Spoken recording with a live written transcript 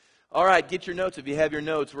All right, get your notes. If you have your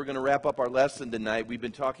notes, we're going to wrap up our lesson tonight. We've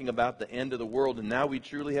been talking about the end of the world, and now we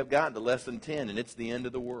truly have gotten to lesson 10, and it's the end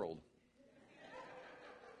of the world.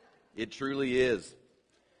 It truly is.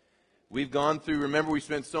 We've gone through, remember, we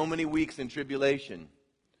spent so many weeks in tribulation,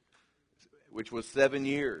 which was 7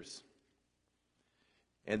 years.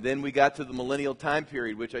 And then we got to the millennial time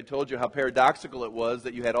period, which I told you how paradoxical it was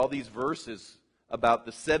that you had all these verses about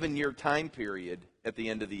the 7-year time period at the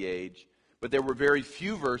end of the age, but there were very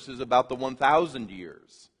few verses about the 1,000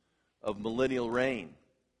 years of millennial reign.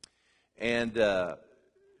 And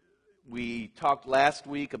we talked last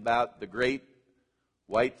week about the great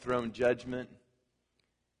white throne judgment,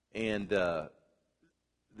 and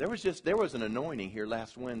there was an anointing here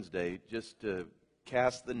last Wednesday just to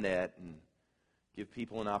cast the net and give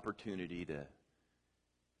people an opportunity to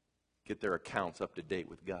get their accounts up to date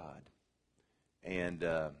with God. And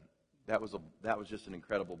that was just an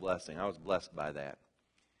incredible blessing. I was blessed by that.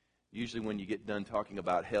 Usually when you get done talking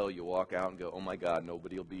about hell, you walk out and go, oh my God,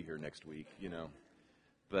 nobody will be here next week, you know.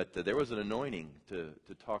 But there was an anointing to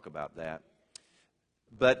talk about that.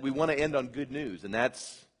 But we want to end on good news, and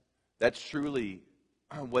that's truly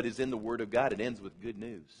what is in the Word of God. It ends with good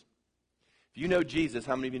news. If you know Jesus,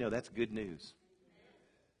 how many of you know that's good news?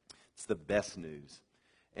 It's the best news.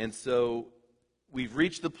 And so we've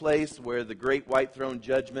reached the place where the great white throne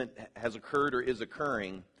judgment has occurred or is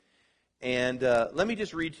occurring. And let me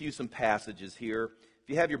just read to you some passages here. If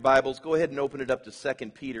you have your Bibles, go ahead and open it up to 2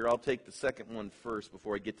 Peter. I'll take the second one first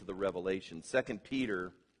before I get to the Revelation. 2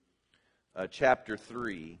 Peter chapter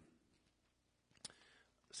 3.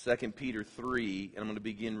 2 Peter 3, and I'm going to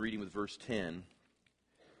begin reading with verse 10.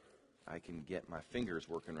 I can get my fingers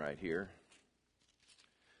working right here.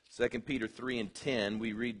 2 Peter 3 and 10,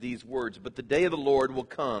 we read these words, "But the day of the Lord will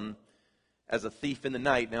come as a thief in the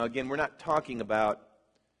night." Now again, we're not talking about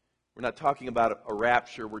a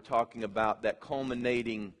rapture. We're talking about that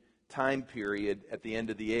culminating time period at the end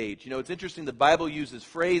of the age. You know, it's interesting, the Bible uses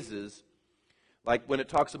phrases like when it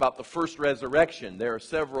talks about the first resurrection. There are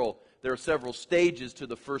several stages to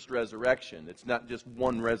the first resurrection. It's not just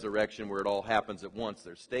one resurrection where it all happens at once.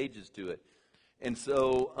 There's stages to it. And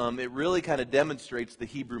so it really kind of demonstrates the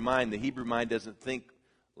Hebrew mind. The Hebrew mind doesn't think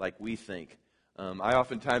like we think. I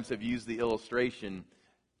oftentimes have used the illustration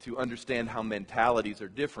to understand how mentalities are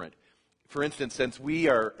different. For instance, since we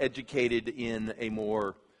are educated in a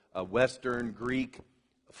more Western Greek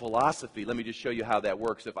philosophy, let me just show you how that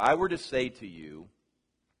works. If I were to say to you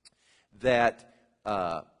that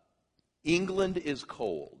England is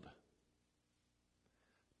cold,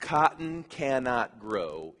 cotton cannot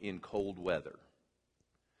grow in cold weather.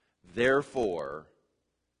 Therefore,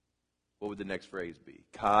 what would the next phrase be?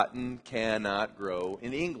 Cotton cannot grow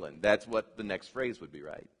in England. That's what the next phrase would be,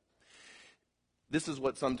 right? This is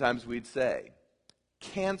what sometimes we'd say.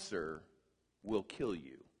 Cancer will kill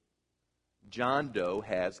you. John Doe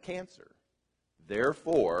has cancer.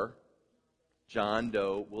 Therefore, John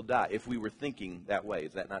Doe will die. If we were thinking that way,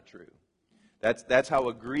 is that not true? That's how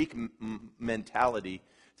a Greek mentality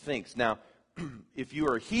thinks. Now, if you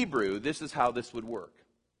are Hebrew, this is how this would work.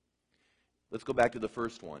 Let's go back to the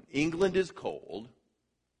first one. England is cold.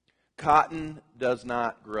 Cotton does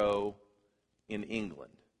not grow in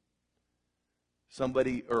England.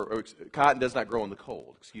 Cotton does not grow in the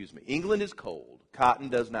cold, excuse me. England is cold. Cotton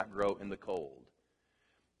does not grow in the cold.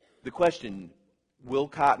 The question, will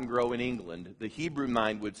cotton grow in England? The Hebrew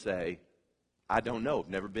mind would say, I don't know. I've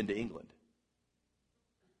never been to England.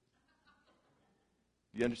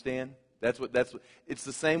 You understand? It's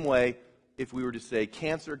the same way if we were to say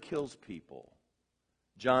cancer kills people.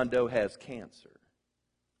 John Doe has cancer.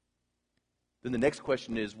 Then the next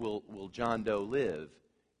question is, will John Doe live?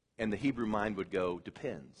 And the Hebrew mind would go,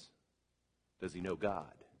 depends. Does he know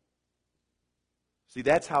God? See,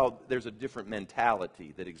 that's how there's a different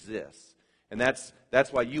mentality that exists. And that's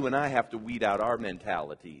why you and I have to weed out our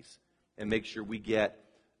mentalities and make sure we get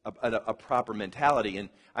a proper mentality. And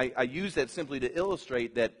I use that simply to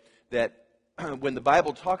illustrate that when the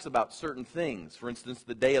Bible talks about certain things, for instance,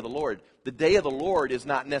 the day of the Lord is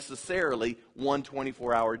not necessarily one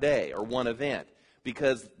 24-hour day or one event.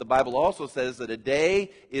 Because the Bible also says that a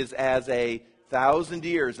day is as 1,000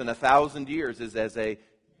 years, and 1,000 years is as a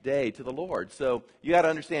day to the Lord. So you got to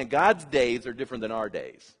understand, God's days are different than our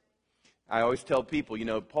days. I always tell people,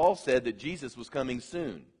 Paul said that Jesus was coming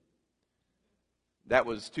soon. That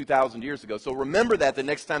was 2,000 years ago. So remember that the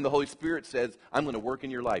next time the Holy Spirit says, I'm going to work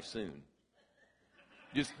in your life soon.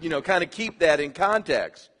 Just, kind of keep that in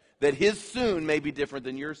context. That his soon may be different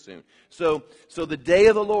than your soon. So the day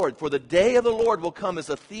of the Lord, for the day of the Lord will come as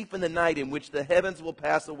a thief in the night, in which the heavens will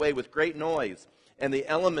pass away with great noise, and the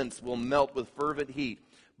elements will melt with fervent heat.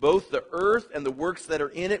 both the earth and the works that are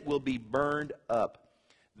in it will be burned up.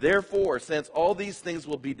 Therefore, since all these things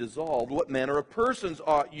will be dissolved, what manner of persons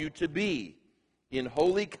ought you to be in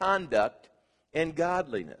holy conduct and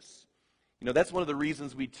godliness? You know, that's one of the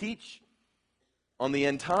reasons we teach on the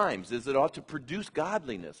end times, is it ought to produce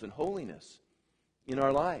godliness and holiness in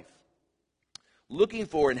our life. Looking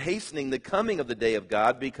for and hastening the coming of the day of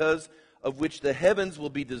God, because of which the heavens will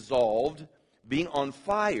be dissolved, being on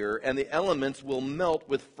fire, and the elements will melt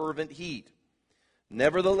with fervent heat.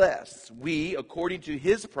 Nevertheless, we, according to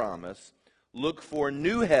his promise, look for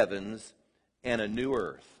new heavens and a new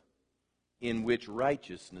earth, in which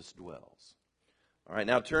righteousness dwells. All right,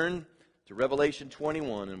 now turn to Revelation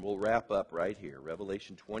 21, and we'll wrap up right here.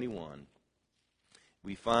 Revelation 21.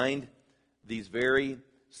 We find these very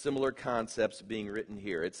similar concepts being written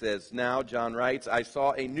here. It says, now, John writes, I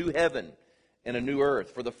saw a new heaven and a new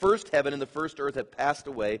earth. For the first heaven and the first earth had passed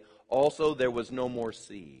away. Also there was no more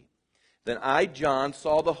sea. Then I, John,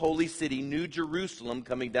 saw the holy city, New Jerusalem,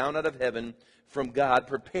 coming down out of heaven from God,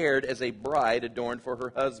 prepared as a bride adorned for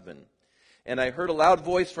her husband. And I heard a loud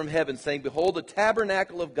voice from heaven saying, behold, the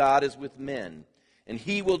tabernacle of God is with men, and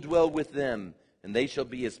he will dwell with them, and they shall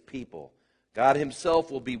be his people. God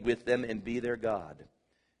himself will be with them and be their God.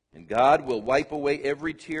 And God will wipe away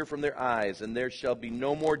every tear from their eyes, and there shall be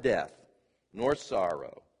no more death, nor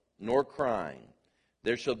sorrow, nor crying.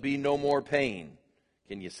 There shall be no more pain.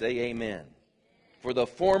 Can you say amen? For the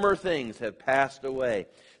former things have passed away.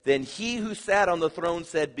 Then he who sat on the throne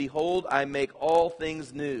said, behold, I make all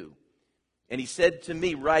things new. And he said to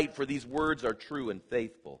me, write, for these words are true and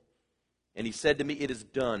faithful. And he said to me, it is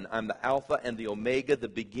done. I'm the Alpha and the Omega, the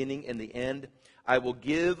beginning and the end. I will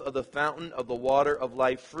give of the fountain of the water of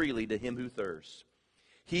life freely to him who thirsts.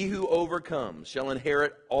 He who overcomes shall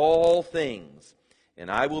inherit all things,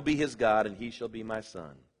 and I will be his God, and he shall be my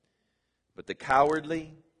son. But the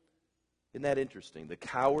cowardly, isn't that interesting? The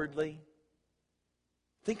cowardly,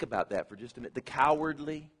 think about that for just a minute. The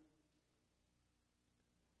cowardly,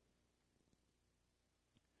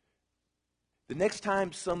 the next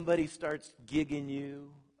time somebody starts gigging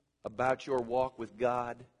you about your walk with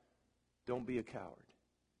God, don't be a coward.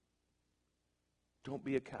 Don't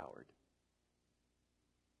be a coward.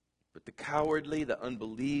 But the cowardly, the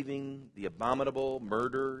unbelieving, the abominable,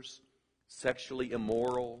 murderers, sexually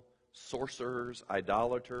immoral, sorcerers,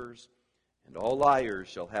 idolaters, and all liars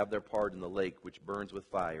shall have their part in the lake which burns with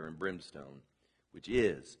fire and brimstone, which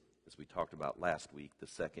is, as we talked about last week, the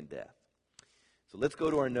second death. So let's go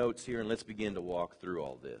to our notes here and let's begin to walk through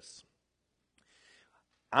all this.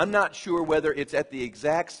 I'm not sure whether it's at the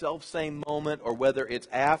exact self-same moment or whether it's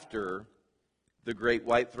after the great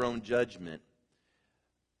white throne judgment.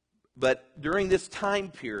 But during this time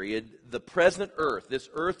period, the present earth, this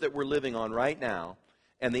earth that we're living on right now,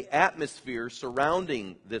 and the atmosphere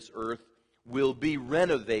surrounding this earth will be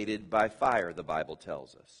renovated by fire, the Bible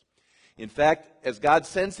tells us. In fact, as God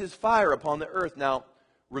sends his fire upon the earth, now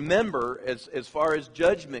remember, as far as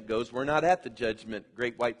judgment goes, we're not at the judgment,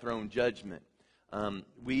 great white throne judgment.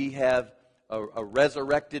 We have a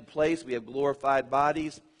resurrected place. We have glorified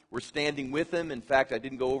bodies. We're standing with him. In fact, I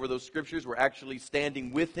didn't go over those scriptures. We're actually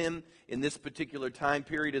standing with him in this particular time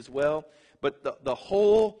period as well. But the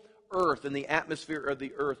whole earth and the atmosphere of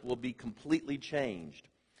the earth will be completely changed.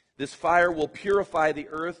 This fire will purify the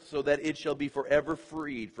earth so that it shall be forever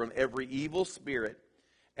freed from every evil spirit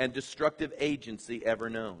and destructive agency ever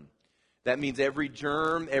known. That means every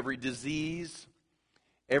germ, every disease,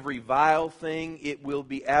 every vile thing, it will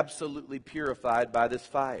be absolutely purified by this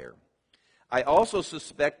fire. I also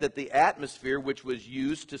suspect that the atmosphere which was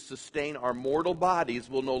used to sustain our mortal bodies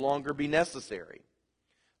will no longer be necessary.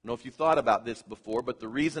 I don't know if you've thought about this before, but the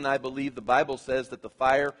reason I believe the Bible says that the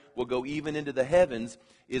fire will go even into the heavens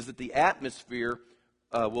is that the atmosphere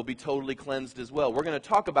will be totally cleansed as well. We're going to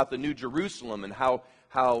talk about the New Jerusalem and how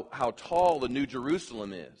tall the New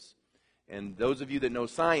Jerusalem is. And those of you that know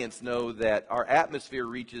science know that our atmosphere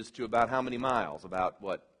reaches to about how many miles? About,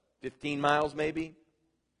 15 miles maybe?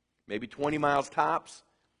 Maybe 20 miles tops?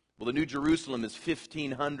 Well, the New Jerusalem is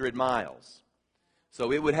 1,500 miles.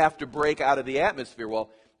 So it would have to break out of the atmosphere.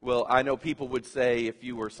 Well, I know people would say, if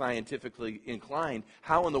you were scientifically inclined,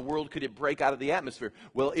 how in the world could it break out of the atmosphere?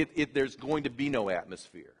 Well, there's going to be no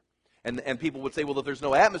atmosphere. And people would say, well, if there's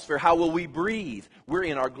no atmosphere, how will we breathe? We're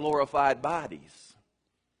in our glorified bodies.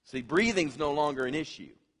 See, breathing's no longer an issue.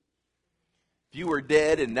 If you were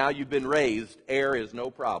dead and now you've been raised, air is no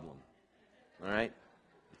problem. All right?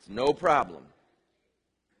 It's no problem.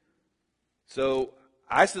 So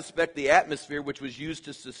I suspect the atmosphere which was used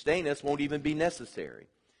to sustain us won't even be necessary.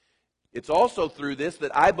 It's also through this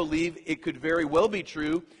that I believe it could very well be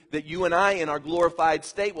true that you and I in our glorified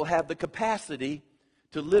state will have the capacity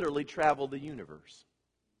to literally travel the universe.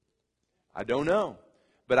 I don't know,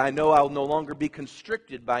 but I know I'll no longer be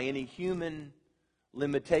constricted by any human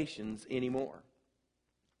limitations anymore.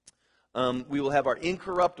 We will have our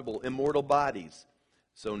incorruptible, immortal bodies,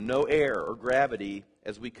 so no air or gravity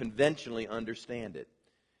as we conventionally understand it.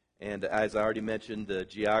 And as I already mentioned, the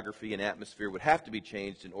geography and atmosphere would have to be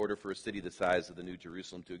changed in order for a city the size of the New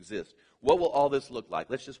Jerusalem to exist. What will all this look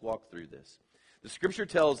like? Let's just walk through this. The Scripture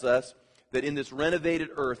tells us that in this renovated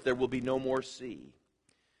earth there will be no more sea.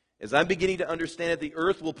 As I'm beginning to understand it, the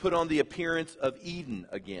earth will put on the appearance of Eden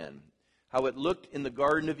again. How it looked in the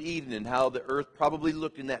Garden of Eden and how the earth probably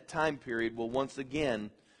looked in that time period will once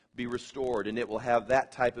again be restored, and it will have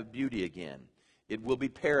that type of beauty again. It will be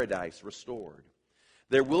paradise restored.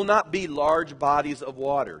 There will not be large bodies of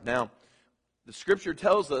water. Now, the Scripture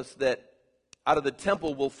tells us that out of the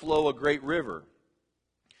temple will flow a great river.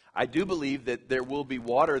 I do believe that there will be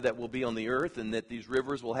water that will be on the earth and that these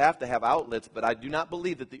rivers will have to have outlets, but I do not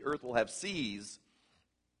believe that the earth will have seas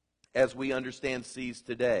as we understand seas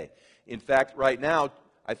today. In fact, right now,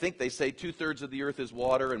 I think they say 2/3 of the earth is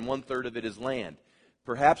water and 1/3 of it is land.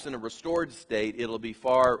 Perhaps in a restored state, it'll be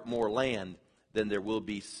far more land than there will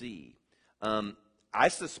be sea. I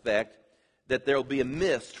suspect that there will be a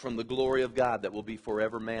mist from the glory of God that will be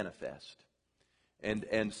forever manifest.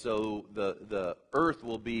 And so the earth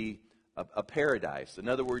will be a paradise. In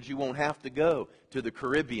other words, you won't have to go to the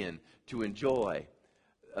Caribbean to enjoy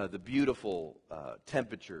the beautiful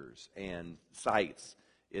temperatures and sights.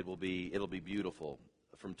 It'll be beautiful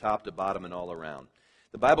from top to bottom and all around.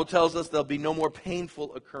 The Bible tells us there'll be no more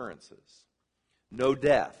painful occurrences. No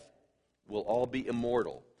death. We'll all be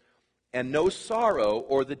immortal. And no sorrow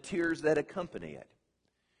or the tears that accompany it.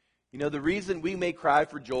 You know, the reason we may cry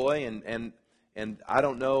for joy, and I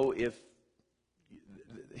don't know if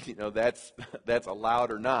that's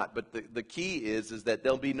allowed or not, but the key is that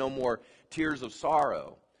there'll be no more tears of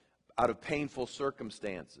sorrow out of painful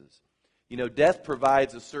circumstances. You know, death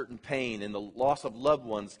provides a certain pain, and the loss of loved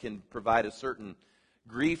ones can provide a certain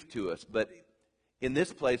grief to us. But in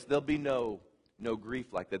this place, there'll be no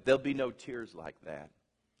grief like that. There'll be no tears like that.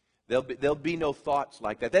 There'll be no thoughts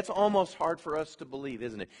like that. That's almost hard for us to believe,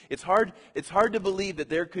 isn't it? It's hard to believe that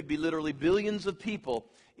there could be literally billions of people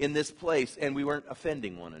in this place and we weren't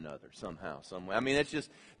offending one another somehow, some way. I mean,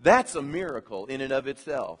 that's a miracle in and of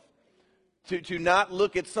itself. To not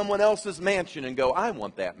look at someone else's mansion and go, I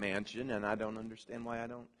want that mansion, and I don't understand why I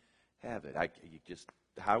don't have it.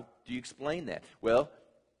 How do you explain that? Well,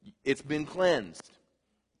 it's been cleansed.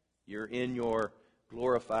 You're in your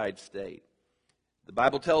glorified state. The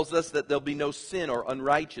Bible tells us that there'll be no sin or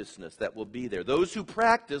unrighteousness that will be there. Those who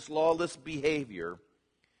practice lawless behavior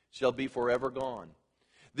shall be forever gone.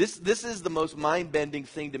 This is the most mind-bending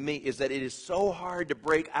thing to me, is that it is so hard to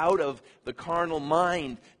break out of the carnal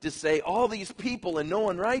mind to say all these people and no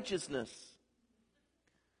unrighteousness.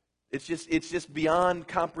 It's just beyond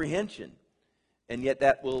comprehension. And yet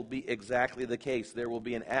that will be exactly the case. There will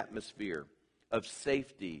be an atmosphere of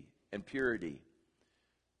safety and purity.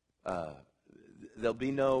 There'll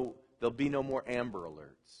be no more Amber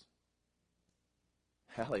Alerts.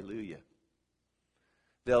 Hallelujah.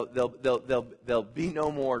 There'll be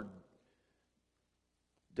no more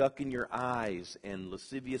ducking your eyes and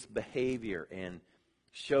lascivious behavior and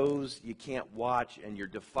shows you can't watch, and you're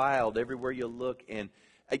defiled everywhere you look. And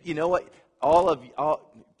you know what?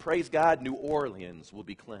 Praise God, New Orleans will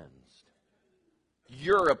be cleansed.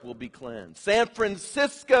 Europe will be cleansed. San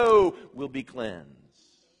Francisco will be cleansed.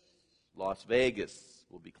 Las Vegas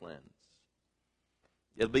will be cleansed.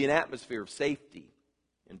 It'll be an atmosphere of safety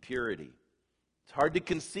and purity. It's hard to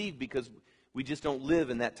conceive because we just don't live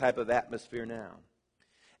in that type of atmosphere now.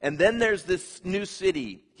 And then there's this new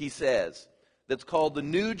city, he says, that's called the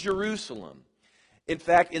New Jerusalem. In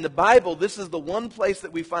fact, in the Bible, this is the one place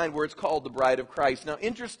that we find where it's called the Bride of Christ. Now,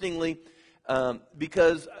 interestingly,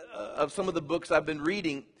 because of some of the books I've been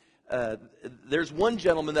reading, there's one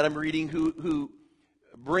gentleman that I'm reading who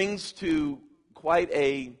brings to quite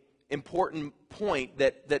a important point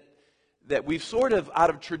that we've sort of, out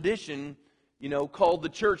of tradition, called the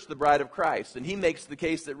church the Bride of Christ. And he makes the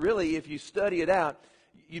case that really, if you study it out,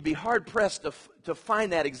 you'd be hard-pressed to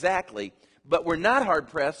find that exactly. But we're not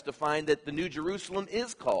hard-pressed to find that the New Jerusalem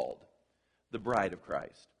is called the Bride of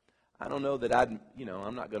Christ. I don't know that I'm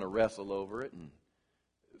not going to wrestle over it and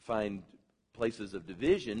find places of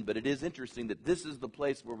division, but it is interesting that this is the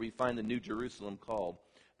place where we find the New Jerusalem called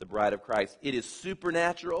the Bride of Christ. It is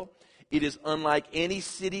supernatural. It is unlike any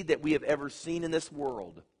city that we have ever seen in this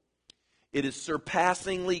world. It is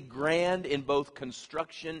surpassingly grand in both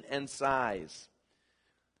construction and size.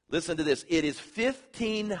 Listen to this. It is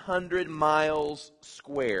 1,500 miles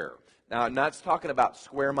square. Now, I'm not talking about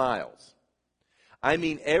square miles. I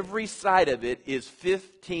mean every side of it is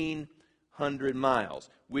 1,500 miles,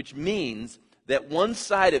 which means that one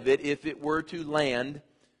side of it, if it were to land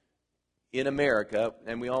in America,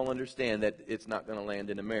 and we all understand that it's not going to land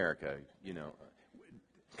in America, you know.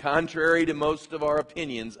 Contrary to most of our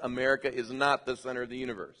opinions, America is not the center of the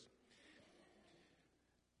universe.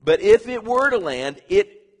 But if it were to land,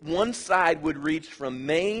 one side would reach from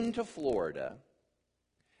Maine to Florida,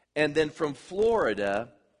 and then from Florida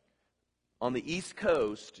on the East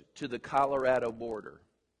Coast to the Colorado border.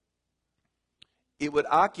 It would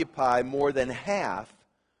occupy more than half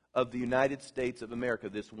of the United States of America,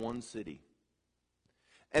 this one city.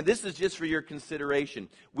 And this is just for your consideration.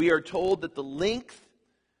 We are told that the length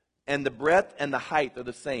and the breadth and the height are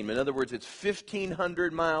the same. In other words, it's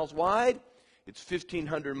 1,500 miles wide, it's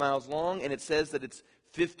 1,500 miles long, and it says that it's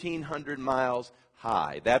 1,500 miles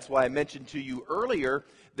high. That's why I mentioned to you earlier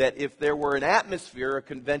that if there were an atmosphere, a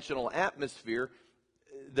conventional atmosphere,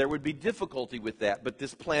 there would be difficulty with that. But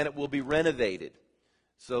this planet will be renovated,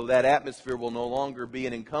 so that atmosphere will no longer be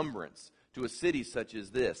an encumbrance to a city such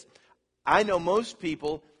as this. I know most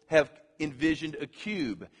people have envisioned a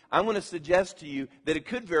cube. I want to suggest to you that it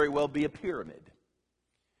could very well be a pyramid.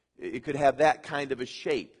 It could have that kind of a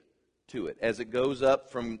shape to it as it goes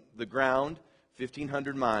up from the ground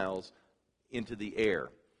 1,500 miles into the air.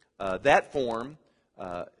 That form,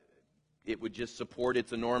 it would just support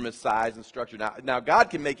its enormous size and structure. Now,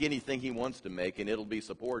 God can make anything He wants to make, and it'll be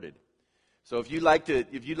supported. So if you'd like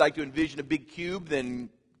to envision a big cube, then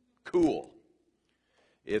cool.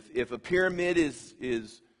 If a pyramid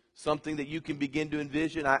is something that you can begin to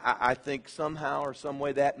envision, I think somehow or some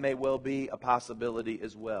way that may well be a possibility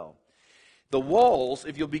as well. The walls,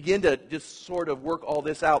 if you'll begin to just sort of work all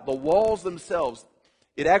this out, the walls themselves,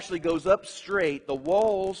 it actually goes up straight. The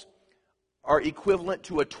walls are equivalent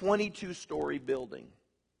to a 22-story building.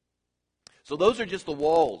 So those are just the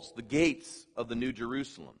walls, the gates of the New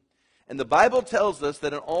Jerusalem. And the Bible tells us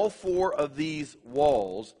that in all four of these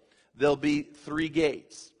walls, there'll be 3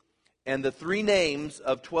 gates. And the 3 names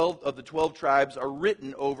of the 12 tribes are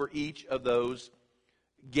written over each of those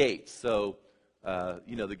gates. So,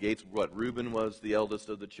 the gates, Reuben was the eldest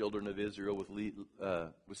of the children of Israel, with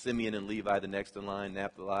Simeon and Levi the next in line,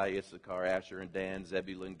 Naphtali, Issachar, Asher, and Dan,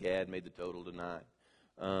 Zebulun, Gad made the total to 9.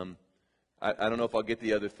 I don't know if I'll get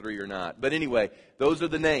the other 3 or not. But anyway, those are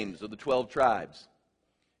the names of the 12 tribes.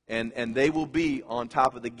 And they will be on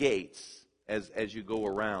top of the gates as you go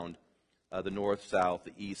around the north, south,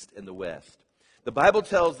 the east, and the west. The Bible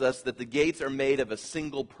tells us that the gates are made of a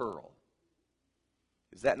single pearl.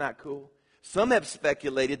 Is that not cool? Some have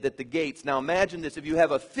speculated that the gates, now imagine this, if you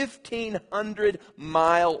have a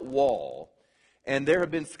 1,500-mile wall, and there have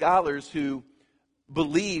been scholars who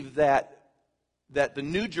believe that the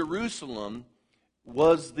New Jerusalem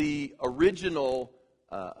was the original,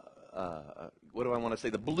 the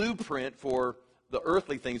blueprint for the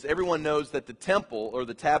earthly things. Everyone knows that the temple, or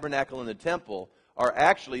the tabernacle and the temple,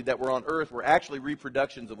 that were on earth, were actually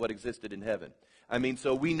reproductions of what existed in heaven. I mean,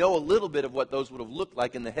 so we know a little bit of what those would have looked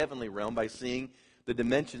like in the heavenly realm by seeing the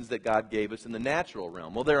dimensions that God gave us in the natural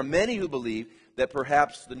realm. Well, there are many who believe that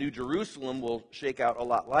perhaps the New Jerusalem will shake out a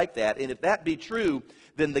lot like that. And if that be true,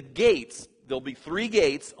 then the gates, there'll be 3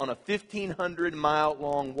 gates on a 1,500-mile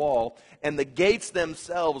long wall, and the gates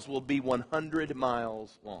themselves will be 100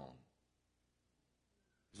 miles long.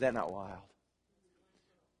 Is that not wild?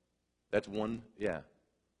 That's one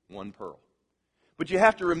pearl. But you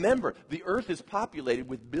have to remember, the earth is populated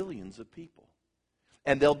with billions of people.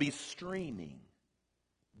 And they'll be streaming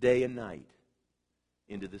day and night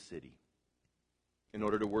into the city in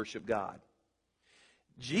order to worship God.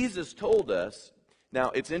 Jesus told us,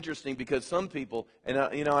 now it's interesting because some people, and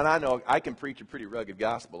I know I can preach a pretty rugged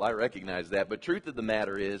gospel, I recognize that, but truth of the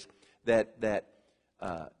matter is that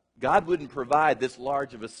God wouldn't provide this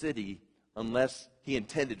large of a city unless He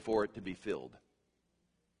intended for it to be filled.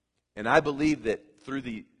 And I believe that through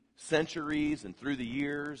the centuries and through the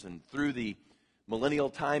years and through the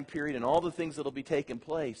millennial time period and all the things that will be taking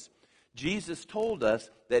place, Jesus told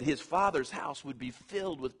us that His Father's house would be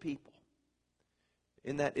filled with people.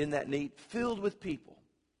 Isn't that neat? Filled with people.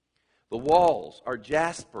 The walls are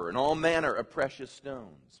jasper and all manner of precious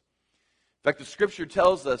stones. In fact, the Scripture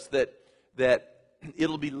tells us that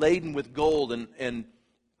it'll be laden with gold, and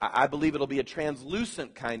I believe it'll be a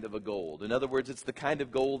translucent kind of a gold. In other words, it's the kind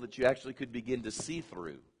of gold that you actually could begin to see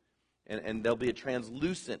through. And there'll be a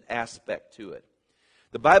translucent aspect to it.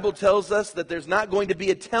 The Bible tells us that there's not going to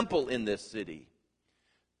be a temple in this city.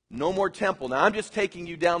 No more temple. Now, I'm just taking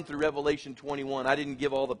you down through Revelation 21. I didn't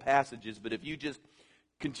give all the passages, but if you just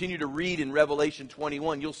continue to read in Revelation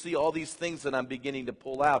 21, you'll see all these things that I'm beginning to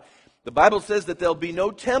pull out. The Bible says that there'll be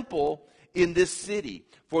no temple in this city,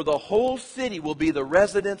 for the whole city will be the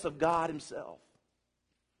residence of God Himself.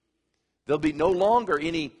 There'll be no longer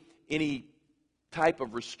any type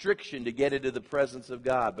of restriction to get into the presence of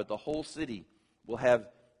God, but the whole city will have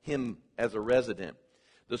Him as a resident.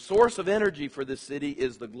 The source of energy for this city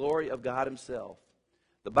is the glory of God Himself.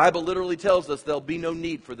 The Bible literally tells us there'll be no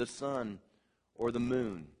need for the sun or the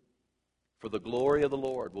moon, for the glory of the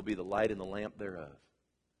Lord will be the light and the lamp thereof.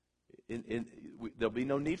 There'll be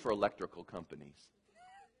no need for electrical companies.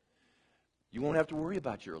 You won't have to worry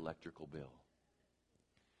about your electrical bill.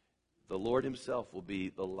 The Lord Himself will be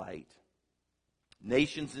the light.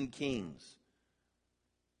 Nations and kings,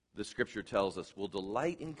 the Scripture tells us, will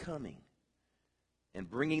delight in coming and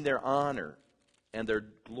bringing their honor and their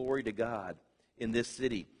glory to God in this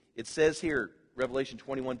city. It says here, Revelation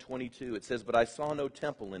 21:22, it says, "But I saw no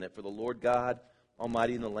temple in it, for the Lord God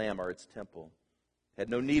Almighty and the Lamb are its temple. Had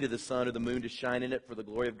no need of the sun or the moon to shine in it, for the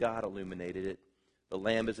glory of God illuminated it. The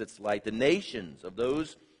Lamb is its light. The nations of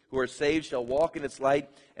those who are saved shall walk in its light,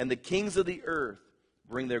 and the kings of the earth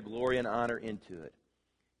bring their glory and honor into it.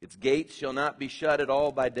 Its gates shall not be shut at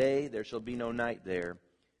all by day. There shall be no night there.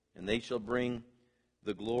 And they shall bring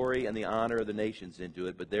the glory and the honor of the nations into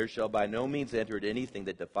it. But there shall by no means enter it anything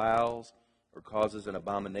that defiles or causes an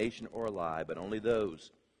abomination or a lie, but only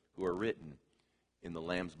those who are written in the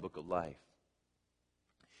Lamb's book of life."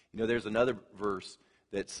 You know, there's another verse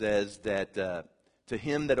that says that to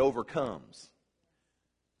him that overcomes,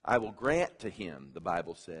 I will grant to him, the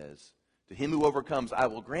Bible says, to him who overcomes, I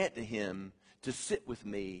will grant to him to sit with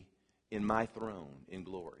me in my throne in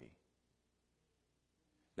glory.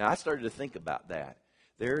 Now, I started to think about that.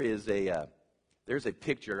 There's a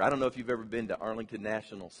picture. I don't know if you've ever been to Arlington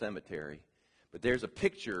National Cemetery, but there's a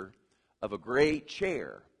picture of a great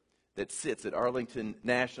chair that sits at Arlington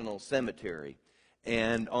National Cemetery.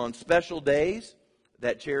 And on special days,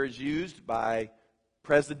 that chair is used by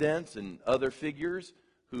presidents and other figures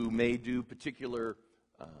who may do particular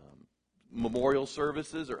memorial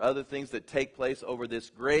services or other things that take place over this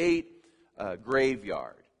great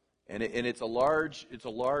graveyard. And it's a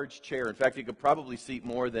large chair. In fact, you could probably seat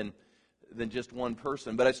more than just one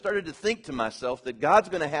person. But I started to think to myself that God's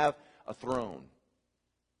going to have a throne.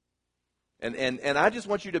 And I just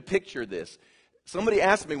want you to picture this. Somebody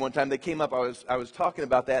asked me one time, they came up, I was talking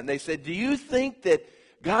about that, and they said, "Do you think that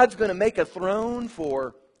God's going to make a throne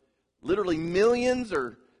for literally millions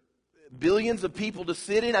or billions of people to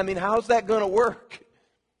sit in? I mean, how's that going to work?"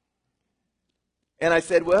 And I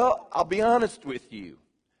said, well, I'll be honest with you.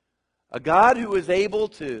 A God who is able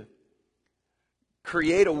to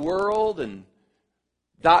create a world and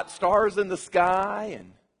dot stars in the sky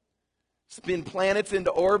and spin planets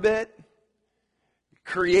into orbit,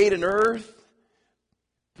 create an earth,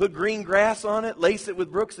 put green grass on it, lace it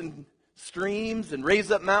with brooks and streams, and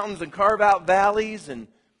raise up mountains and carve out valleys and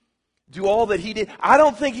do all that He did. I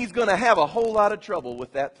don't think He's going to have a whole lot of trouble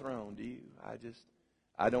with that throne, do you?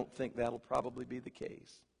 I don't think that'll probably be the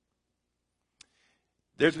case.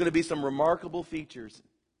 There's going to be some remarkable features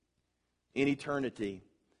in eternity.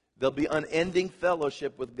 There'll be unending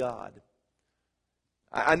fellowship with God.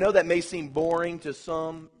 I know that may seem boring to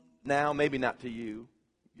some now, maybe not to you.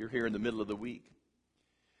 You're here in the middle of the week.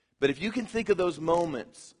 But if you can think of those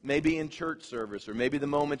moments, maybe in church service, or maybe the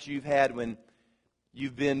moments you've had when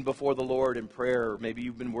you've been before the Lord in prayer, or maybe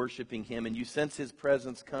you've been worshiping Him and you sense His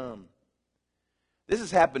presence come. This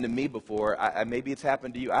has happened to me before. Maybe it's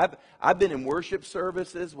happened to you. I've been in worship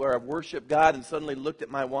services where I've worshiped God and suddenly looked at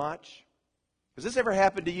my watch. Has this ever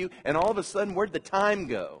happened to you? And all of a sudden, where'd the time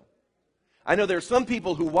go? I know there are some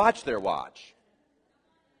people who watch their watch.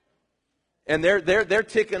 And they're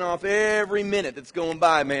ticking off every minute that's going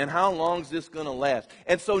by. Man, how long is this going to last?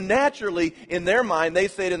 And so naturally, in their mind, they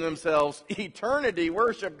say to themselves, eternity,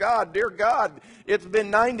 worship God, dear God, it's been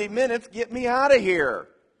 90 minutes, get me out of here.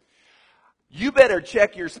 You better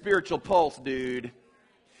check your spiritual pulse, dude.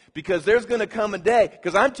 Because there's going to come a day,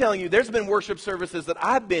 because I'm telling you, there's been worship services that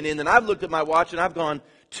I've been in, and I've looked at my watch and I've gone,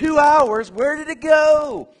 2 hours, where did it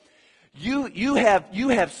go? You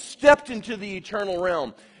have stepped into the eternal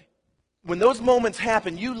realm. When those moments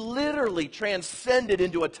happen, you literally transcended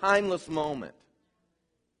into a timeless moment.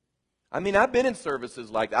 I mean, I've been in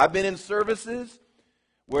services like that. I've been in services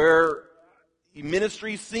where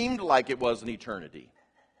ministry seemed like it was an eternity.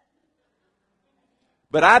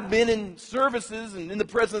 But I've been in services and in the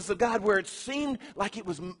presence of God where it seemed like it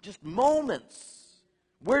was just moments.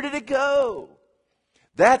 Where did it go?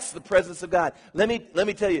 That's the presence of God. Let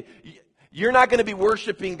me tell you, you're not going to be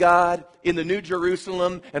worshiping God in the New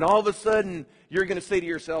Jerusalem, and all of a sudden you're going to say to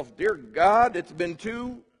yourself, "Dear God, it's been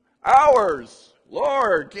 2 hours.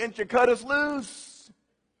 Lord, can't you cut us loose?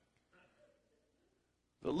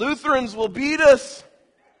 The Lutherans will beat us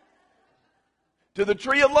to the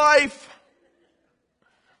tree of life."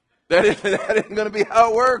 That isn't going to be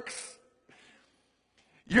how it works.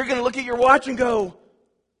 You're going to look at your watch and go,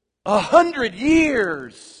 100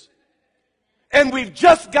 years. And we've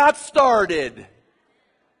just got started.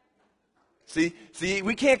 See,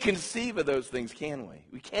 we can't conceive of those things, can we?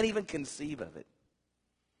 We can't even conceive of it.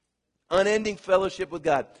 Unending fellowship with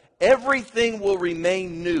God. Everything will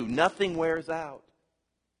remain new. Nothing wears out.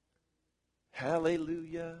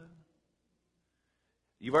 Hallelujah.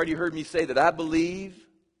 You've already heard me say that I believe.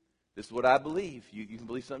 This is what I believe. You can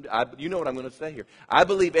believe something. You know what I'm going to say here. I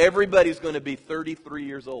believe everybody's going to be 33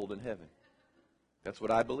 years old in heaven. That's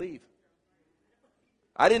what I believe.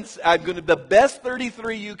 I'm going to the best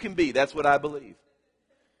 33 you can be. That's what I believe.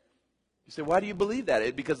 You say, why do you believe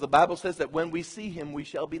that? Because the Bible says that when we see him, we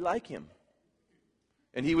shall be like him.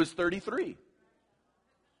 And he was 33.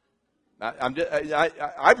 I'm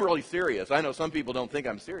really serious. I know some people don't think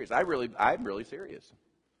I'm serious. I'm really serious.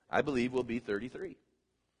 I believe we'll be 33.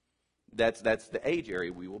 That's the age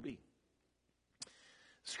area we will be.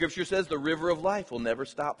 Scripture says the river of life will never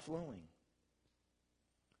stop flowing.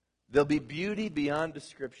 There'll be beauty beyond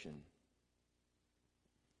description.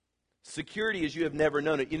 Security as you have never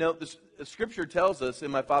known it. You know, the Scripture tells us,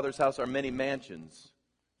 in my Father's house are many mansions.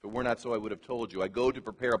 If it were not so, I would have told you. I go to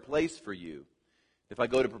prepare a place for you. If I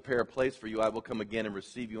go to prepare a place for you, I will come again and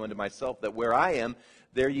receive you unto myself, that where I am,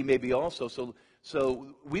 there ye may be also.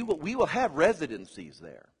 So we will have residencies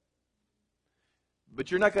there. But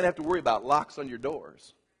you're not going to have to worry about locks on your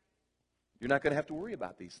doors. You're not going to have to worry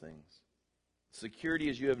about these things. Security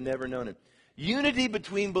as you have never known it. Unity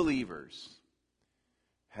between believers.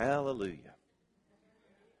 Hallelujah.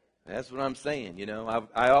 That's what I'm saying. You know,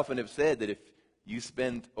 I often have said that if you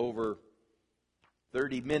spend over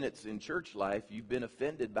 30 minutes in church life, you've been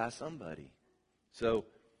offended by somebody. So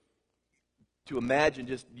to imagine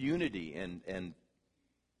just unity and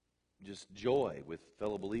just joy with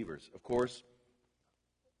fellow believers. Of course,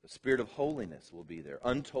 the spirit of holiness will be there.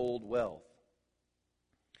 Untold wealth.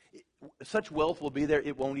 Such wealth will be there,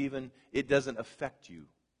 it doesn't affect you.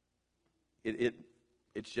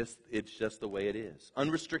 It's just the way it is.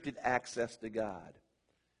 Unrestricted access to God.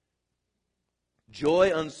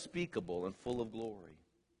 Joy unspeakable and full of glory.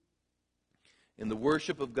 In the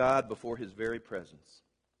worship of God before his very presence.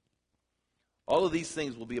 All of these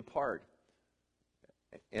things will be a part.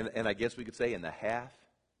 And I guess we could say, and the half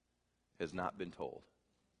has not been told.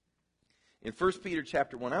 In 1 Peter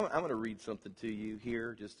chapter 1, I'm going to read something to you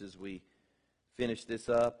here just as we finish this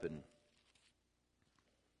up and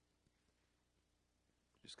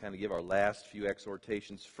just kind of give our last few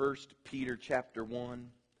exhortations. 1 Peter chapter 1.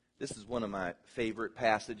 This is one of my favorite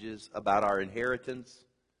passages about our inheritance.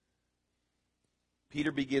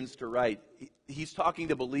 Peter begins to write. He's talking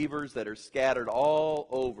to believers that are scattered all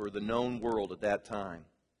over the known world at that time.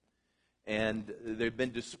 And they've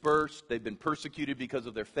been dispersed. They've been persecuted because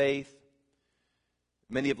of their faith.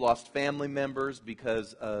 Many have lost family members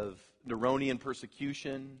because of Neronian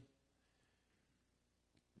persecution.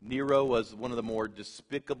 Nero was one of the more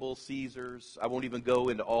despicable Caesars. I won't even go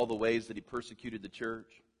into all the ways that he persecuted the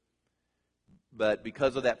church. But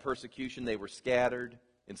because of that persecution, they were scattered.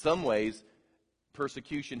 In some ways,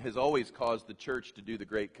 persecution has always caused the church to do the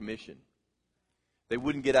Great Commission. They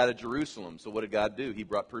wouldn't get out of Jerusalem, so what did God do? He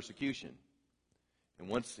brought persecution. And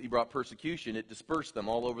once he brought persecution, it dispersed them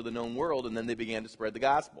all over the known world, and then they began to spread the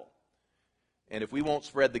gospel. And if we won't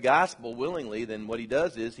spread the gospel willingly, then what he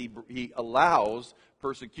does is he allows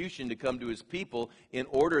persecution to come to his people in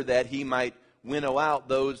order that he might winnow out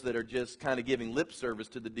those that are just kind of giving lip service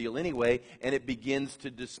to the deal anyway, and it begins to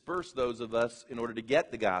disperse those of us in order to get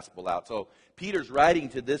the gospel out. So Peter's writing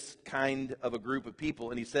to this kind of a group of people,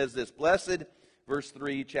 and he says this, Blessed, verse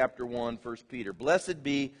 3, chapter 1, 1 Peter, Blessed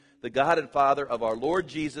be the God and Father of our Lord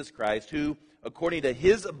Jesus Christ, who, according to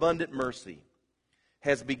his abundant mercy,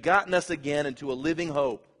 has begotten us again into a living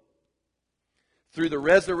hope through the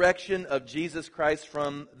resurrection of Jesus Christ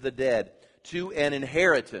from the dead to an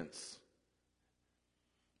inheritance.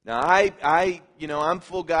 Now, I'm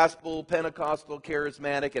full gospel, Pentecostal,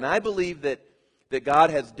 charismatic, and I believe that God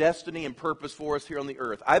has destiny and purpose for us here on the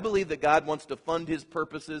earth. I believe that God wants to fund his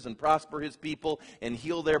purposes and prosper his people and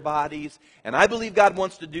heal their bodies. And I believe God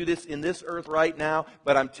wants to do this in this earth right now.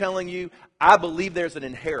 But I'm telling you, I believe there's an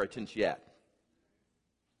inheritance yet.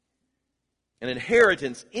 an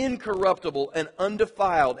inheritance incorruptible and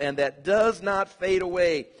undefiled, and that does not fade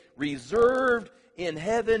away, reserved in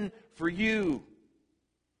heaven for you,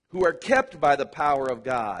 who are kept by the power of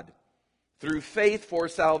God, through faith for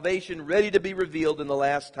salvation, ready to be revealed in the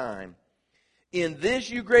last time. In this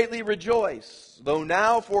you greatly rejoice, though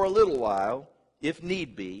now for a little while, if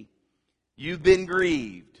need be, you've been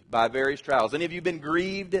grieved by various trials. Any of you been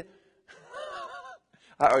grieved?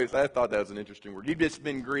 I thought that was an interesting word. You've just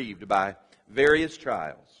been grieved by various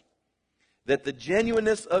trials. That the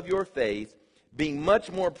genuineness of your faith, being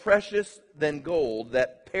much more precious than gold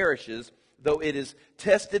that perishes, though it is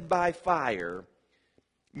tested by fire,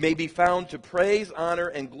 may be found to praise, honor,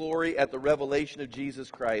 and glory at the revelation of Jesus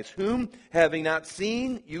Christ, whom, having not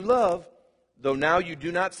seen, you love, though now you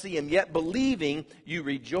do not see him, yet believing, you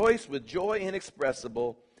rejoice with joy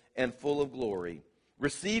inexpressible and full of glory,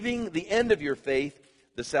 receiving the end of your faith,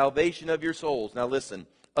 the salvation of your souls. Now listen,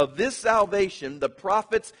 of this salvation the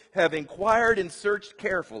prophets have inquired and searched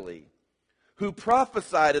carefully, who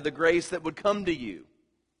prophesied of the grace that would come to you,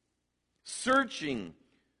 searching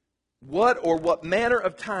what manner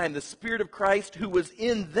of time the Spirit of Christ who was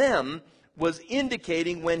in them was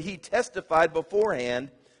indicating when he testified beforehand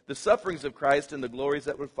the sufferings of Christ and the glories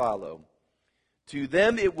that would follow. To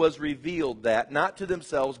them it was revealed that, not to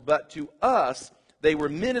themselves, but to us, they were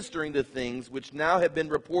ministering the things which now have been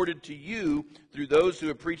reported to you through those who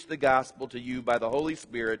have preached the gospel to you by the Holy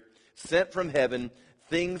Spirit, sent from heaven,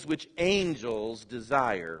 things which angels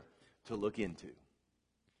desire to look into.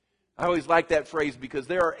 I always like that phrase because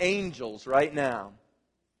there are angels right now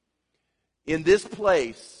in this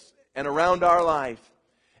place and around our life.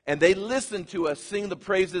 And they listen to us sing the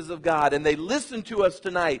praises of God. And they listen to us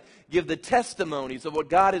tonight give the testimonies of what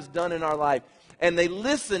God has done in our life. And they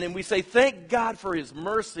listen and we say, thank God for His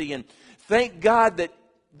mercy. And thank God that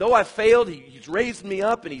though I failed, He's raised me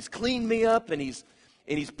up and He's cleaned me up and He's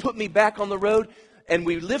put me back on the road. And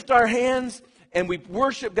we lift our hands and we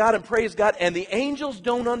worship God and praise God. And the angels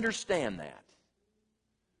don't understand that.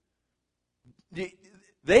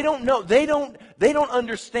 They don't know. They don't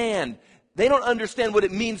understand. They don't understand what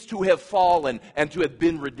it means to have fallen and to have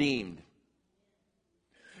been redeemed.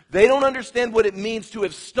 They don't understand what it means to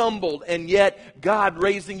have stumbled and yet God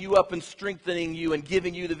raising you up and strengthening you and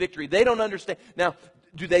giving you the victory. They don't understand. Now,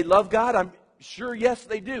 do they love God? I'm sure, yes,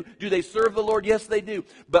 they do. Do they serve the Lord? Yes, they do.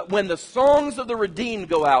 But when the songs of the redeemed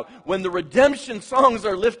go out, when the redemption songs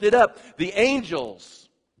are lifted up, the angels,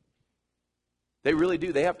 they really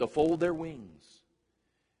do. They have to fold their wings.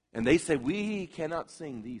 And they say, we cannot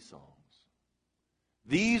sing these songs.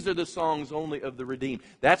 These are the songs only of the redeemed.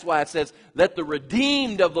 That's why it says, let the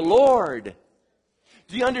redeemed of the Lord.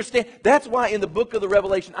 Do you understand? That's why in the book of the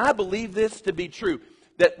Revelation, I believe this to be true.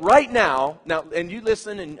 That right now, and you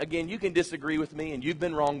listen, and again, you can disagree with me, and you've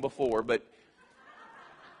been wrong before, but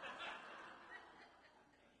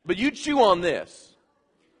you chew on this.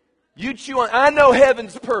 You chew on, I know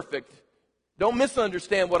heaven's perfect. Don't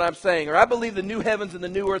misunderstand what I'm saying. Or I believe the new heavens and the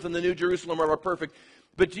new earth and the new Jerusalem are perfect.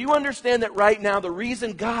 But do you understand that right now the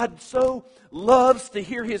reason God so loves to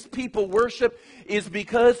hear His people worship is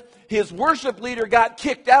because His worship leader got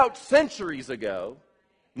kicked out centuries ago,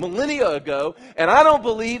 millennia ago, and I don't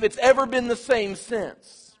believe it's ever been the same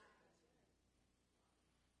since.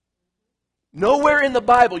 Nowhere in the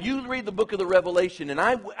Bible, you read the book of the Revelation, and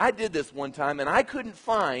I did this one time, and I couldn't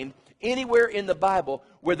find anywhere in the Bible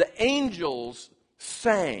where the angels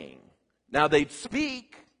sang. Now they'd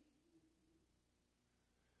speak,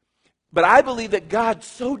 but I believe that God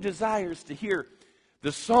so desires to hear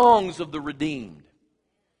the songs of the redeemed.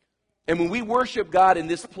 And when we worship God in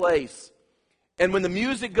this place, and when the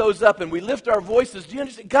music goes up and we lift our voices, do you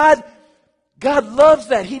understand? God loves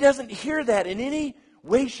that. He doesn't hear that in any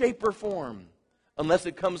way, shape, or form unless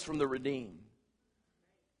it comes from the redeemed.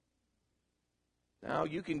 Now,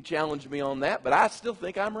 you can challenge me on that, but I still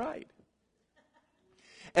think I'm right.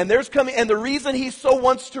 And the reason He so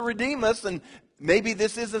wants to redeem us, and maybe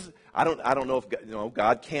this is, I don't know if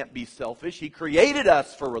God can't be selfish. He created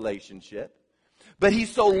us for relationship, but He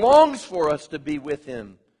so longs for us to be with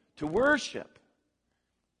Him, to worship,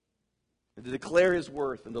 and to declare His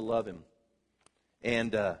worth and to love Him,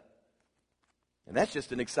 and that's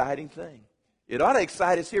just an exciting thing. It ought to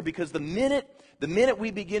excite us here because the minute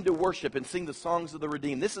we begin to worship and sing the songs of the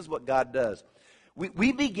redeemed, this is what God does.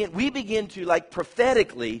 We begin to like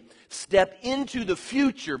prophetically step into the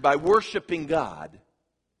future by worshiping God.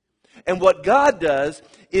 And what God does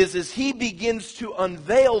is He begins to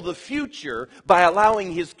unveil the future by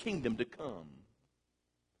allowing His kingdom to come.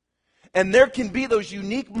 And there can be those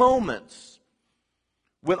unique moments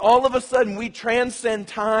When all of a sudden we transcend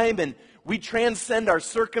time and we transcend our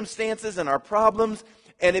circumstances and our problems,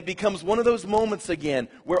 and it becomes one of those moments again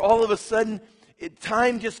where all of a sudden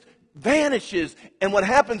time just vanishes. And what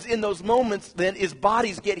happens in those moments then is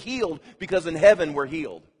bodies get healed because in heaven we're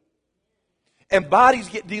healed. And bodies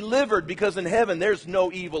get delivered because in heaven there's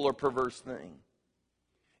no evil or perverse thing.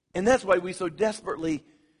 And that's why we so desperately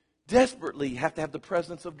have to have the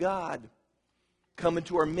presence of God come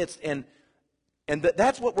into our midst. And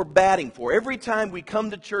that's what we're batting for. Every time we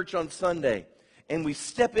come to church on Sunday and we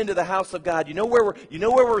step into the house of God, you know where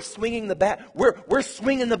we're swinging the bat? We're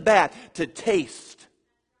swinging the bat to taste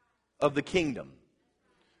of the kingdom.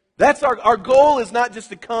 That's our goal is not just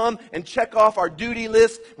to come and check off our duty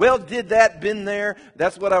list. Well, did that, been there.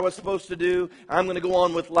 That's what I was supposed to do. I'm going to go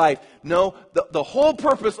on with life. No, the whole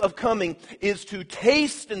purpose of coming is to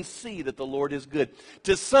taste and see that the Lord is good.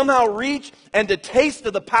 To somehow reach and to taste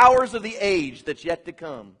of the powers of the age that's yet to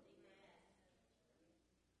come.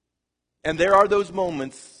 And there are those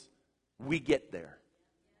moments we get there.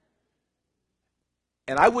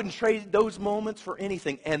 And I wouldn't trade those moments for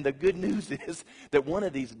anything. And the good news is that one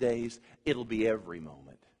of these days, it'll be every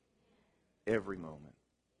moment. Every moment.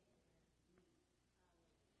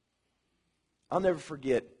 I'll never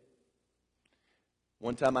forget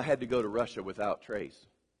one time I had to go to Russia without Trace.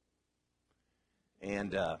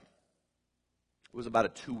 And it was about a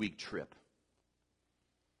 2-week trip.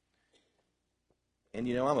 And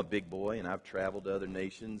you know, I'm a big boy and I've traveled to other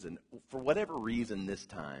nations. And for whatever reason this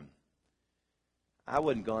time, I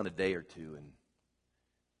wasn't gone a day or two. And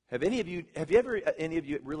have any of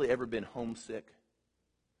you really ever been homesick?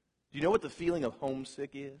 Do you know what the feeling of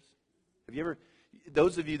homesick is? Have you ever,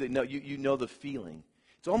 those of you that know, you know the feeling.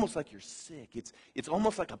 It's almost like you're sick. It's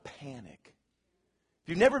almost like a panic. If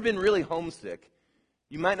you've never been really homesick,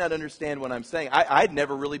 you might not understand what I'm saying. I'd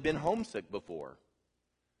never really been homesick before.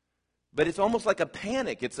 But it's almost like a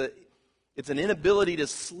panic. It's an inability to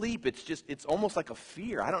sleep. It's almost like a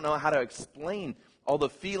fear. I don't know how to explain all the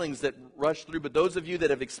feelings that rush through, but those of you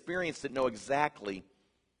that have experienced it know exactly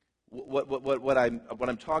what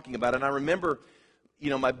I'm talking about. And I remember,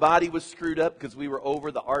 you know, my body was screwed up because we were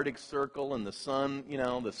over the Arctic Circle and the sun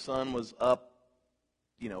was up,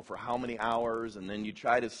 you know, for how many hours, and then you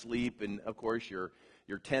try to sleep, and of course you're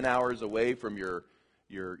 10 hours away from your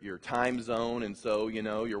time zone, and so, you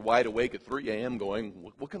know, you're wide awake at 3 a.m. going,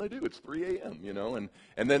 what can I do? It's 3 a.m., you know, and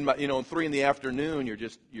then, you know, 3 in the afternoon,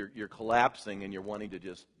 you're collapsing and you're wanting to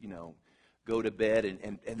just, you know, go to bed,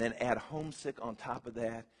 and then add homesick on top of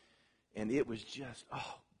that, and it was just,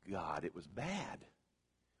 oh, God, it was bad.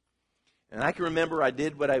 And I can remember I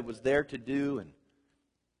did what I was there to do,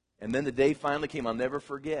 and then the day finally came. I'll never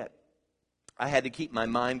forget. I had to keep my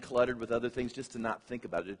mind cluttered with other things just to not think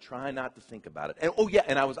about it, to try not to think about it. And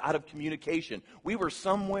and I was out of communication. We were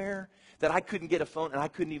somewhere that I couldn't get a phone, and I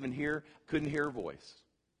couldn't hear her voice.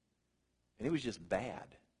 And it was just bad.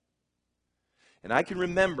 And I can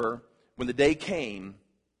remember when the day came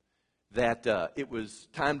that it was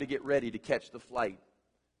time to get ready to catch the flight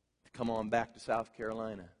to come on back to South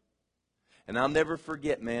Carolina. And I'll never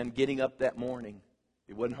forget, man, getting up that morning.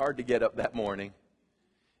 It wasn't hard to get up that morning.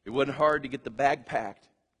 It wasn't hard to get the bag packed. It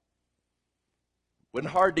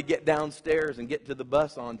wasn't hard to get downstairs and get to the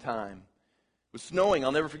bus on time. It was snowing.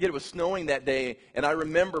 I'll never forget, it was snowing that day. And I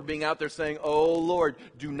remember being out there saying, oh, Lord,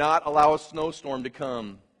 do not allow a snowstorm to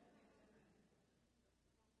come.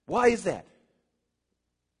 Why is that?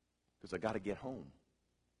 Because I got to get home.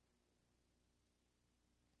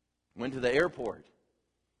 Went to the airport.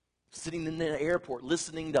 Sitting in the airport,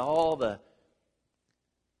 listening to all the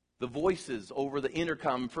voices over the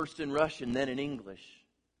intercom, first in Russian, then in English.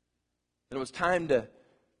 And it was time to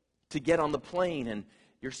get on the plane, and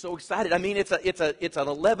you're so excited. I mean, it's an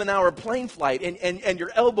 11-hour plane flight, and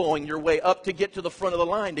you're elbowing your way up to get to the front of the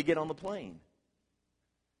line to get on the plane.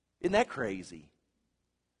 Isn't that crazy?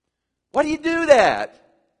 Why do you do that?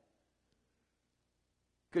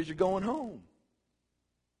 Because you're going home.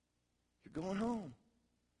 You're going home.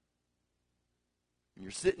 And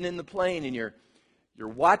you're sitting in the plane, and you're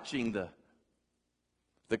watching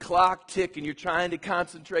the clock tick, and you're trying to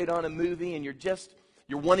concentrate on a movie, and you're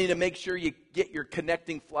wanting to make sure you get your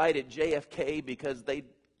connecting flight at JFK because they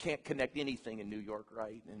can't connect anything in New York,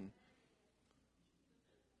 right?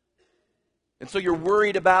 And so you're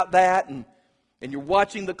worried about that, and you're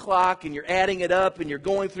watching the clock, and you're adding it up, and you're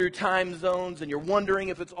going through time zones, and you're wondering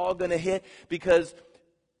if it's all going to hit because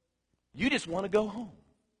you just want to go home.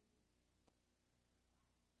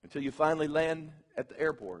 Until you finally land at the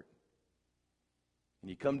airport. And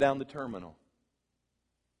you come down the terminal.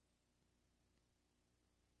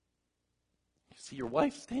 You see your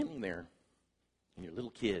wife standing there. and your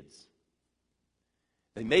little kids.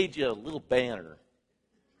 They made you a little banner.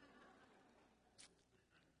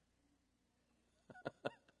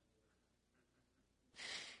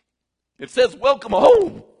 It says, welcome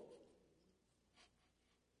home.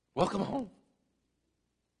 Welcome home.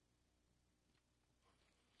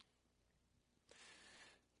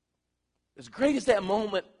 As great as that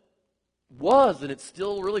moment was, and it's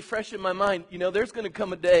still really fresh in my mind, there's going to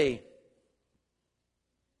come a day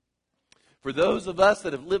for those of us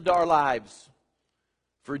that have lived our lives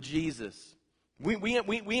for Jesus. We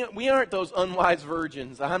aren't those unwise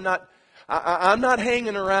virgins. I'm not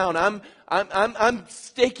hanging around. I'm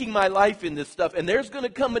staking my life in this stuff. And there's going to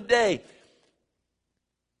come a day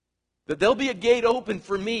that there'll be a gate open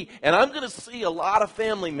for me, and I'm going to see a lot of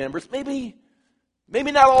family members. Maybe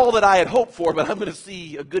not all that I had hoped for, but I'm going to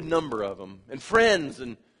see a good number of them, and friends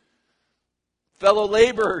and fellow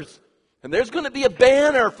laborers. And there's going to be a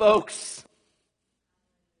banner, folks.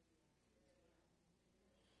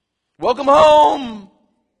 Welcome home.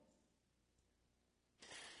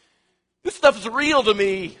 This stuff is real to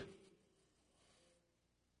me.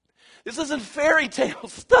 This isn't fairy tale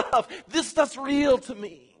stuff. This stuff's real to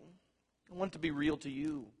me. I want it to be real to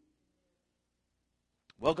you.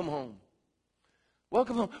 Welcome home.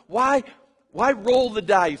 Welcome home. Why roll the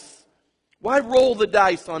dice? Why roll the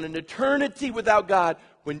dice on an eternity without God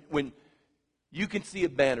when you can see a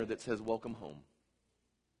banner that says welcome home?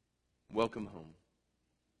 Welcome home.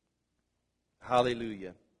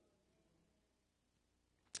 Hallelujah.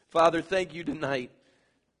 Father, thank you tonight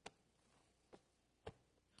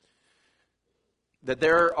that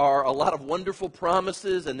there are a lot of wonderful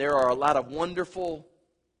promises and there are a lot of wonderful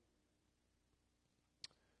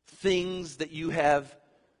things that you have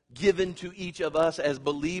given to each of us as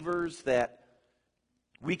believers that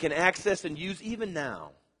we can access and use even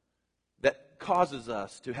now, that causes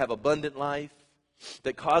us to have abundant life,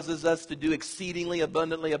 that causes us to do exceedingly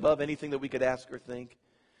abundantly above anything that we could ask or think.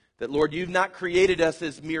 That, Lord, you've not created us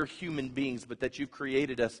as mere human beings, but that you've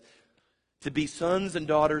created us to be sons and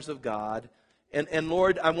daughters of God. And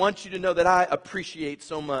Lord, I want you to know that I appreciate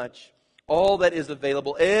so much all that is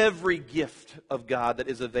available, every gift of God that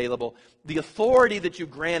is available, the authority that you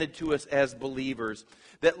granted to us as believers.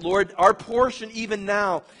 That, Lord, our portion even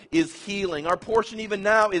now is healing. Our portion even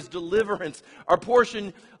now is deliverance. Our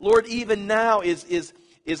portion, Lord, even now is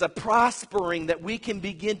a prospering that we can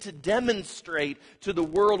begin to demonstrate to the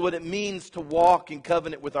world what it means to walk in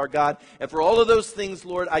covenant with our God. And for all of those things,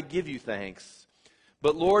 Lord, I give you thanks.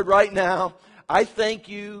 But Lord, right now, I thank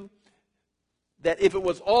you that if it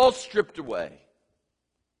was all stripped away,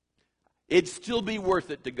 it'd still be worth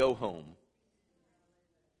it to go home.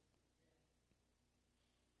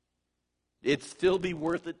 It'd still be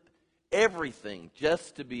worth it, everything,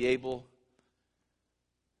 just to be able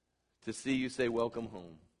to see you say, welcome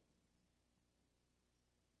home.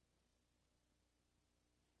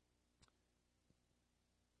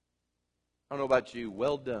 I don't know about you.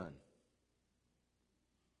 Well done.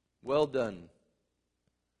 Well done,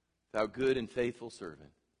 thou good and faithful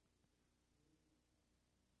servant.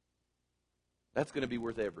 That's going to be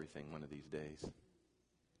worth everything one of these days.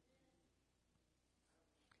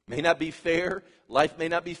 May not be fair, life may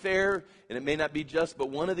not be fair, and it may not be just, but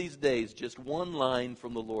one of these days, just one line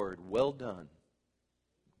from the Lord, well done,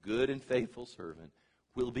 good and faithful servant,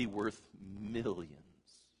 will be worth millions.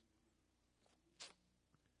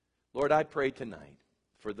 Lord, I pray tonight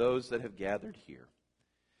for those that have gathered here,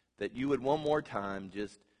 that you would one more time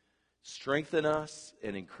just strengthen us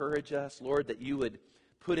and encourage us. Lord, that you would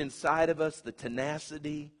put inside of us the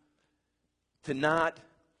tenacity to not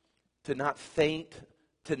faint,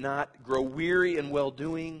 to not grow weary in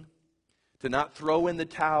well-doing, to not throw in the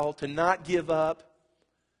towel, to not give up,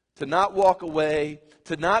 to not walk away,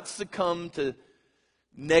 to not succumb to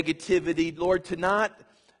negativity. Lord, to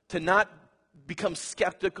not become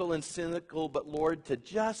skeptical and cynical, but Lord, to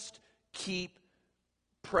just keep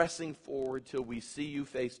pressing forward till we see you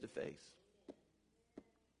face to face.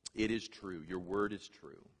 It is true. Your word is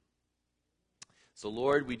true. So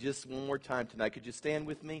Lord, we just, one more time tonight, could you stand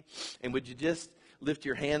with me? And would you just lift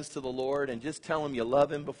your hands to the Lord and just tell him you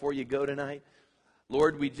love him before you go tonight?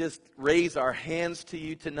 Lord, we just raise our hands to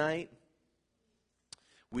you tonight.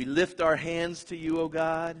 We lift our hands to you, O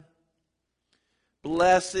God.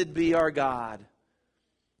 Blessed be our God.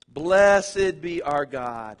 Blessed be our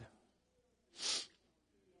God.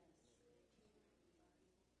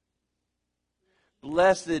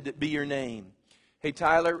 Blessed be your name. Hey,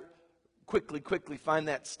 Tyler, quickly find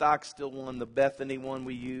that stock still one, the Bethany one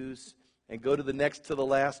we use, and go to the next to the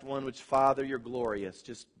last one, which, Father, you're glorious.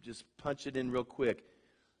 Just punch it in real quick.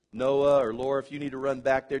 Noah or Laura, if you need to run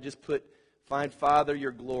back there, just put find Father,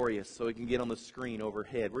 You're Glorious so it can get on the screen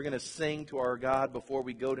overhead. We're going to sing to our God before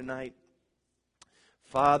we go tonight.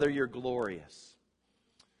 Father, You're glorious.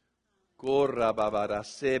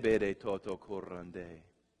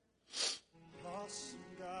 Awesome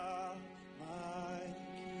God, mighty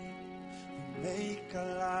King, who make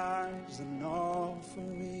our lives an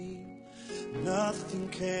offering. Nothing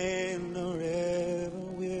can or ever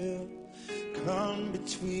will come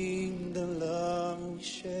between the love we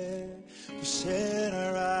share. We set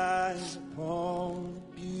our eyes upon the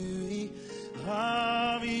beauty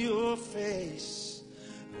of Your face,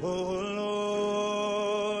 oh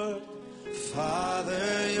Lord.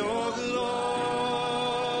 Father, You're glorious.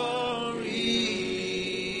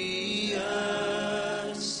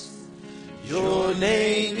 Your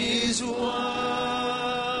name is wonderful,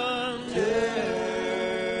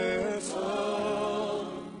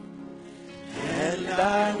 and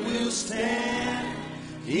I will stand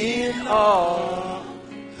in awe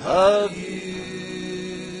of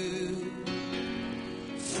You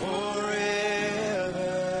forever.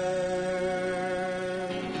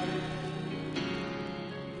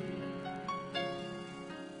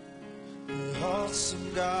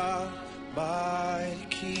 Awesome God, mighty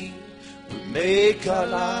King, we make our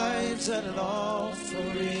lives an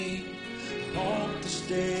offering. On this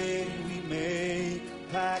day we make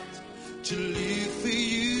a pact to live for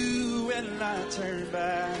You and not turn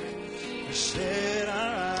back. We set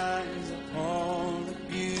our eyes upon the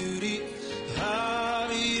beauty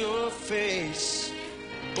of Your face,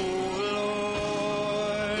 oh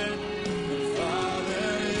Lord.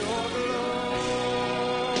 Father, You're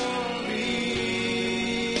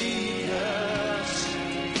glorious,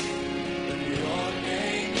 and Your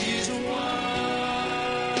name is wonderful,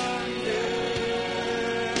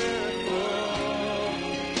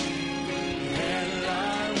 and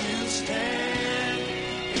I will stand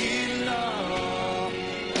in awe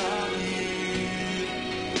of You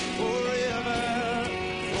forever,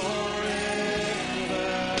 forever.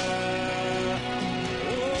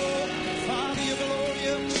 Oh, Father, You're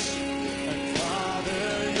glorious, and Father,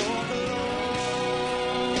 You're glorious.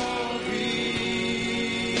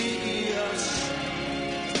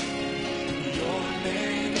 Your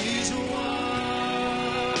name is wonderful,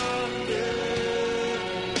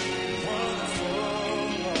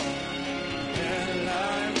 and I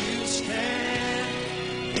will stand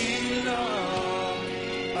in awe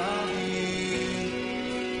of You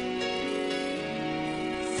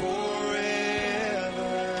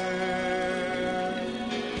forever,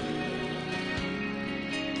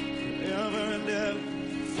 ever and ever,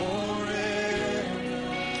 forever,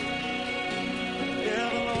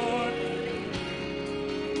 ever, Lord,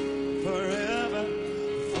 forever,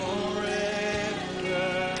 forever.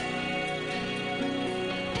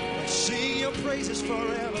 Sing Your praises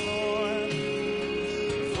forever, Lord,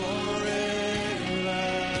 forever.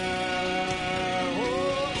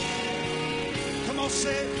 Oh, come on,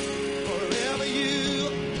 say it. Forever You,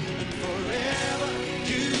 and forever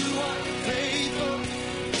You are faithful.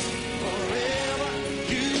 Forever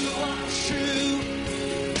You are true.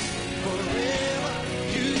 Forever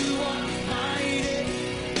You are mighty.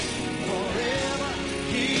 Forever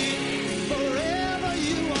forever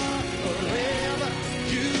You are. Forever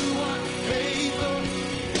You are faithful.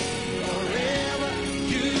 Forever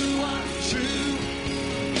You are true.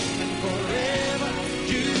 And forever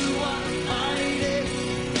You are mighty.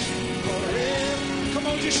 Forever. Come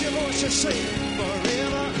on, just your voice, just say it.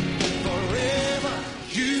 Forever, forever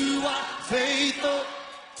You are faithful.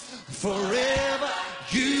 Forever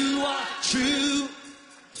You are true.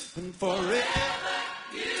 And forever.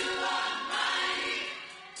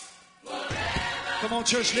 Come on,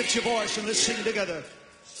 church, lift your voice and let's sing together.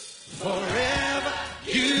 Forever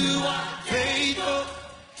You are faithful.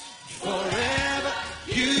 Forever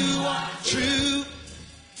You are true.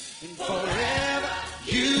 And forever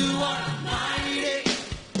You are mighty.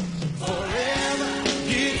 Forever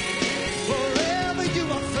You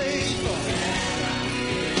are faithful.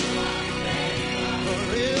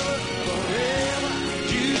 Forever, forever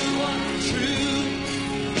You are true.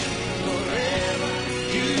 Forever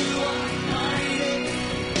You are mighty.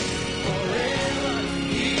 Forever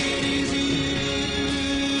it is You.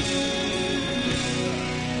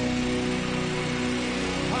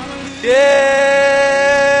 Hallelujah.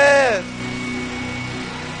 Yes!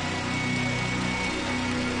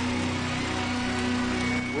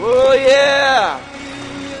 Oh, yeah!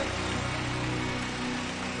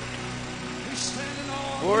 We stand in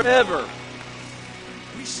awe of Forever. You.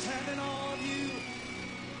 We stand in awe of You.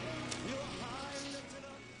 You're high and lifted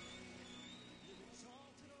up.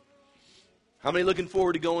 How many looking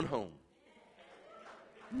forward to going home?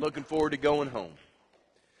 I'm looking forward to going home.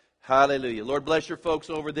 Hallelujah. Lord, bless your folks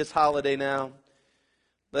over this holiday now.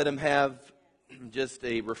 Let them have just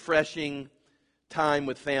a refreshing time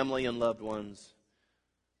with family and loved ones.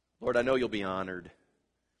 Lord, I know you'll be honored.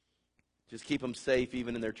 Just keep them safe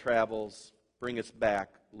even in their travels. Bring us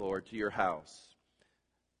back, Lord, to your house,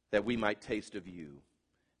 that we might taste of you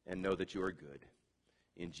and know that you are good.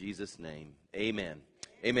 In Jesus' name, amen.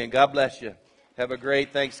 Amen. God bless you. Have a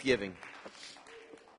great Thanksgiving.